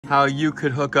how you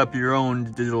could hook up your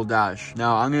own digital dash.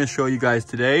 Now I'm gonna show you guys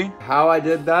today how I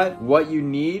did that, what you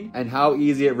need, and how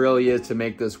easy it really is to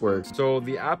make this work. So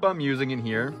the app I'm using in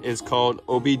here is called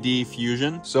OBD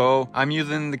Fusion. So I'm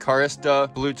using the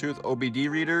Carista Bluetooth OBD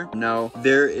reader. Now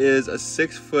there is a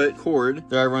 6-foot cord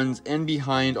that runs in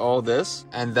behind all this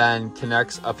and then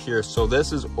connects up here. So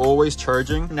this is always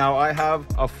charging. Now I have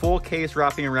a full case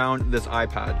wrapping around this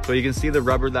iPad. So you can see the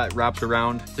rubber that wraps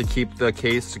around to keep the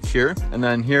case secure. And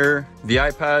then here, the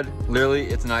iPad, literally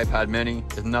it's an iPad mini.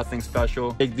 It's nothing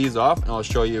special. Take these off and I'll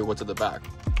show you what's at the back.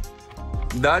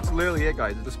 That's literally it,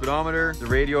 guys. The speedometer, the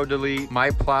radio delete, my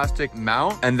plastic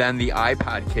mount, and then the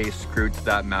iPad case screwed to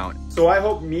that mount. So I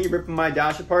hope me ripping my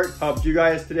dash apart helped you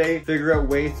guys today figure out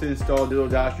ways to install a digital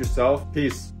dash yourself.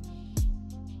 Peace.